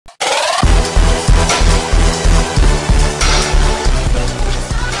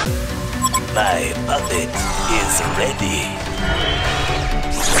ready.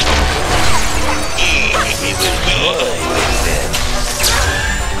 We will toy with them.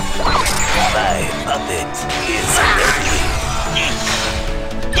 My puppet is ready.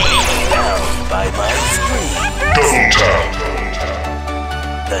 Bound by my string. Double tap.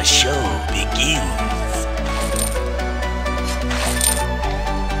 The show begins.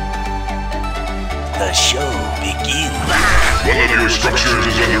 The show begins. One of your structures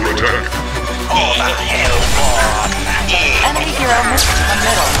is under attack. All the hellborn. Enemy hero missed the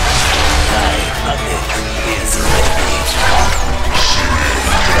middle. My puppet is ready.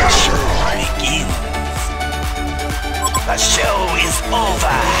 The show begins. The show is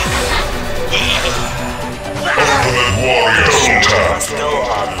over. Ultimate Warrior The show tap. must go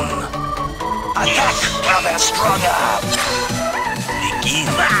on. Attack while they're stronger. Begin.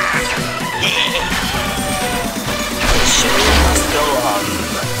 The show must go on.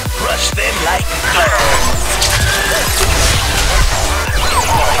 Crush them like dogs.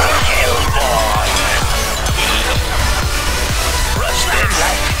 All the hellborn. Crush them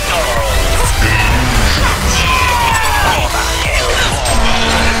like dogs. All the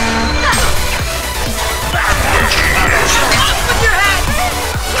hellborn. With your head!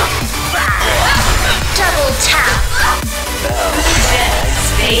 Double tap.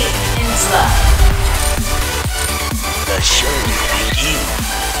 Faith in love. The show begins.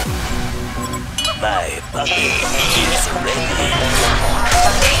 My puppet is ready.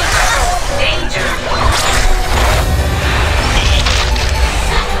 Danger.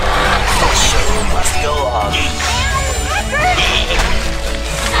 The show must go on.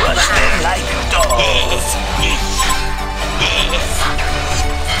 Crush them like dogs.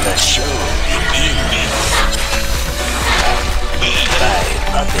 The show begins. My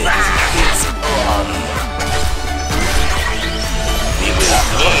puppet is on. We will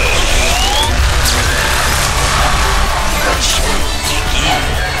go. The show begins.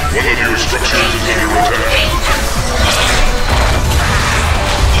 One of your structures is under attack.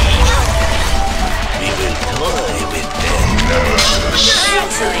 We will toy with them. Nemesis.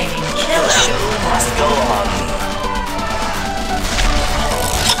 Translating The killer. show must go on.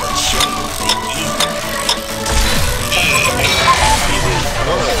 The show begins. We will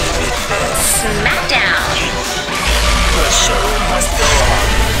toy with them. Smackdown. The show must go on.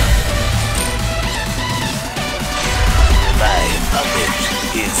 My puppet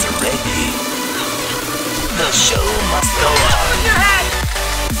is ready. The show must go on.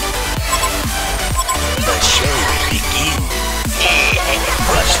 The show begins.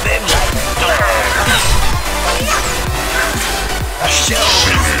 Crush them like dogs. The show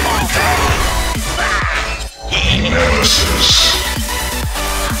is over. Nemesis.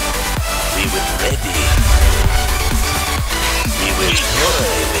 We were ready. We will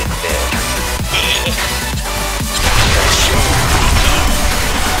toy with them. The show begins.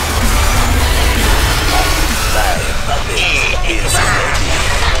 My puppet is ready.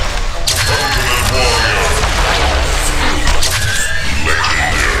 Ultimate Warrior.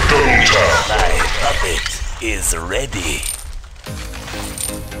 Legendary. Double tap. My puppet is ready.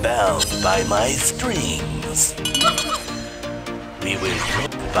 Bound by my strings. We will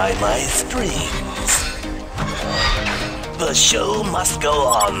hook by my strings. The show must go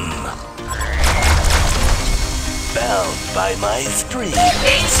on. Bound by my strings.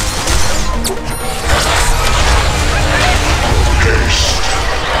 Haste.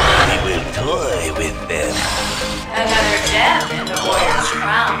 We will toy with them. Another gem in the warrior's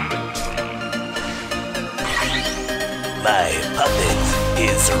crown. My puppet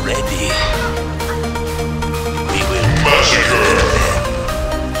is ready. We will Massacre. toy with them.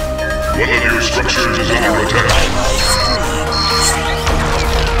 One of your structures is under By attack. my strings.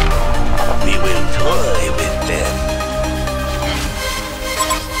 We will toy with them.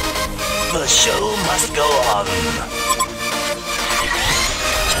 The show must go on.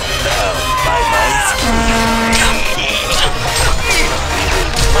 Bound by my strings. We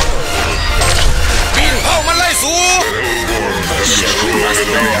will toy with them. ปีนเข้ามันไล่สู Hellborn has destroyed a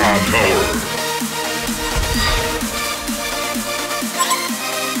Legion tower.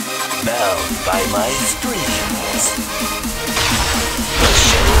 Bound by my strings. The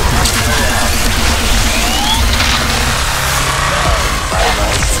show must go on. Bound by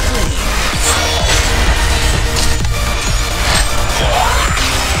my strings.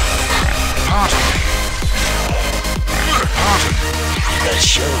 The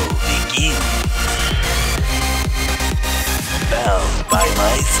show begins. Bound by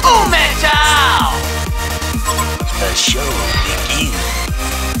my strings. metal The show begins.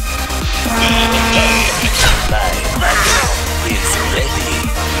 My mother is ready.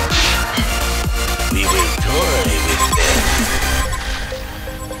 We will toy with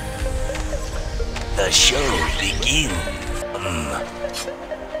show begins.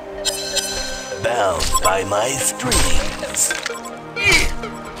 Bound by my strings.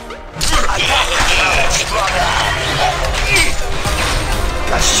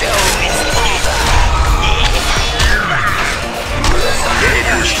 The show is over. One of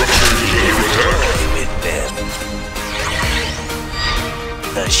your structures is under attack. Play with them.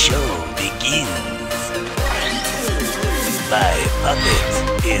 The show begins. My puppet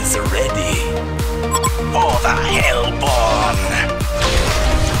is ready for the Hellborn.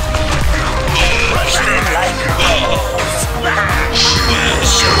 Rush them like balls. The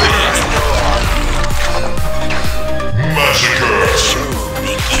show must go on. Massacre. The show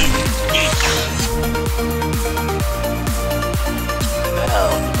begins.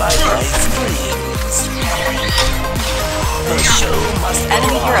 Bound by my strings. The show must go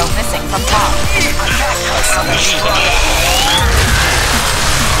Enemy on. hero missing from top.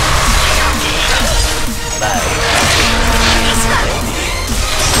 My puppet is ready.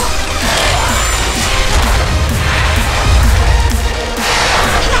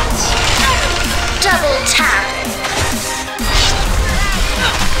 Double tap.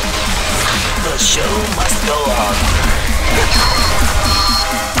 The show must go on.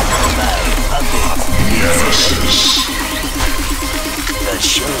 My puppet Nemesis. The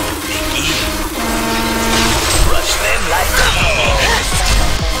show begins. Rush them like balls.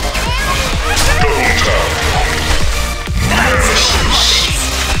 Double tap. Nemesis.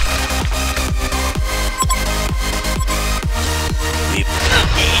 We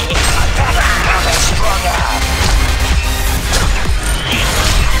attack stronger.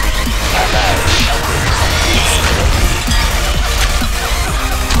 My puppet is ready.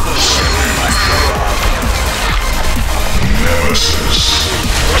 The show must go on. Nemesis.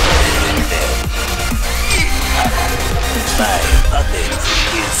 My puppet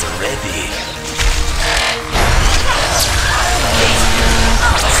is ready.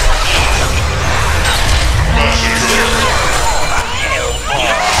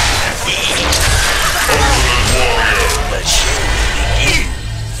 The show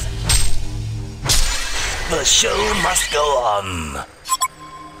begins. The show must go on.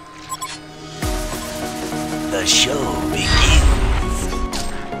 The show begins.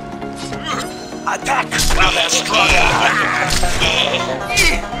 Attack while they're stronger.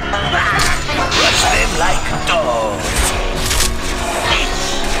 Rush them like dogs.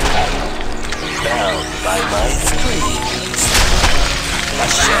 Bound by my strings. The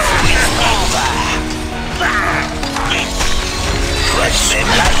show is over. Rush them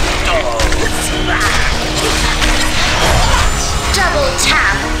like dogs. Double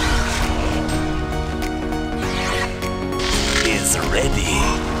tap. Is ready.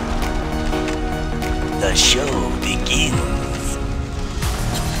 The show begins.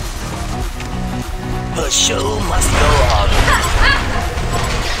 The show must go on.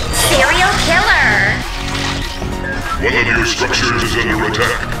 Serial killer. One of your structures is under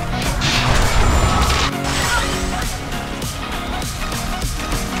attack.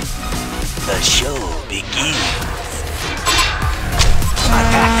 The show begins.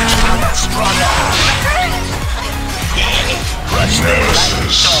 Attack stronger. Crush them like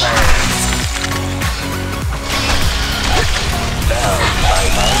Nemesis. dogs. Bound by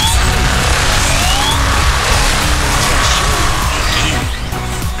my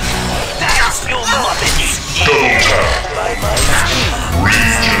dance, you muppets! Double tap. By my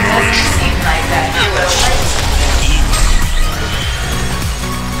Regeneration. Seems like that hero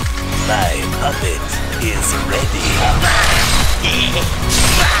My puppet is ready.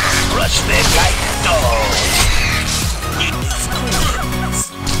 Rush them like dogs. Screams.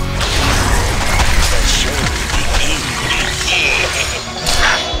 The show begins.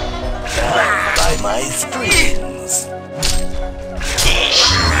 Bound by my strings.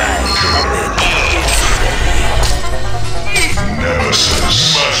 My puppet is ready.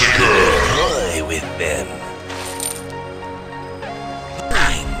 Nemesis. Massacre. Toy with them.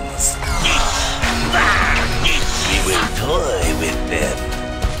 Strings. We will toy with them.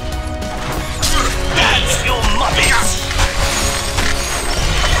 Dance, you muppets!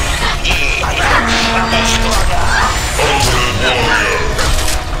 Ultimate warrior.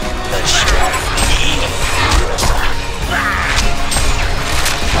 The show begins.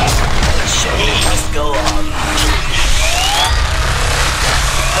 The show must go on.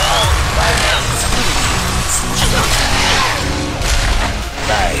 My screams.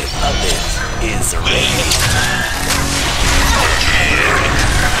 My puppet is ready.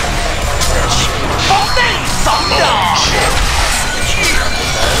 The show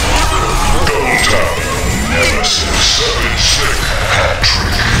Double tap. Nemesis. 7-6.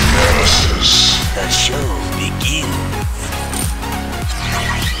 Hat-trick. Nemesis. The show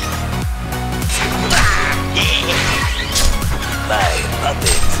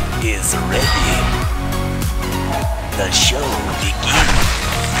The show begins.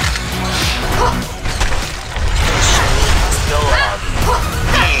 The show must go on.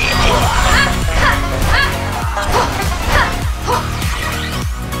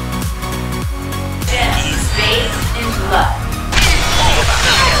 Death is bathed in blood.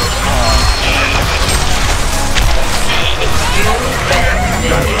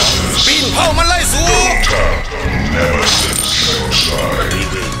 Beat เผ่ามันไล่สูง Nemesis genocide. We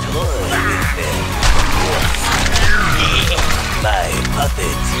will toy with them. My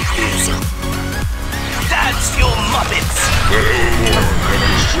puppet is... Dance, you muppets! The Hellborn have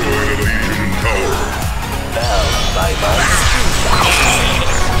destroyed a Legion tower. Bound by my strings.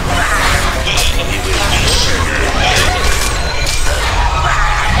 We will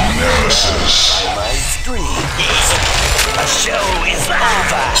Nemesis. by my strings. The show is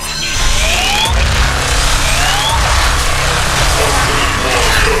over.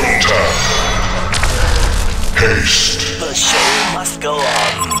 Double tap. Haste. The show must go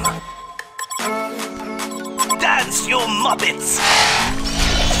on. Dance, you muppets!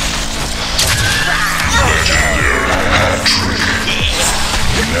 Legendary hat-trick.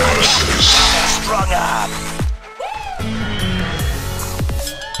 Nemesis. Strung up.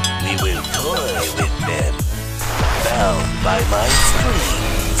 We will toy with them. Bound by my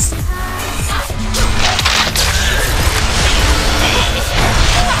strings.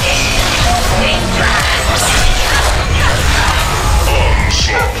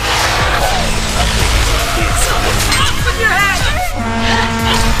 Onslaught.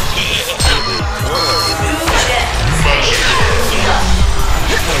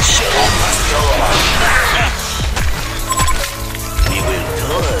 The show must go on. We will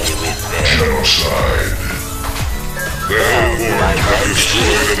toy with them. Genocide. The Hellborn have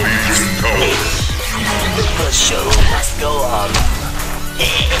destroyed a Legion tower. The show must go on.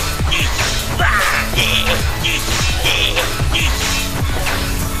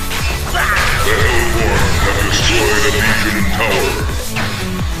 The Hellborn have destroyed a Legion tower.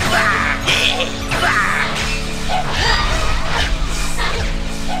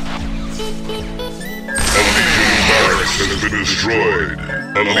 A Legion barracks has been destroyed.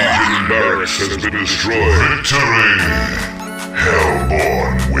 A Legion barracks has been destroyed. Victory! Hell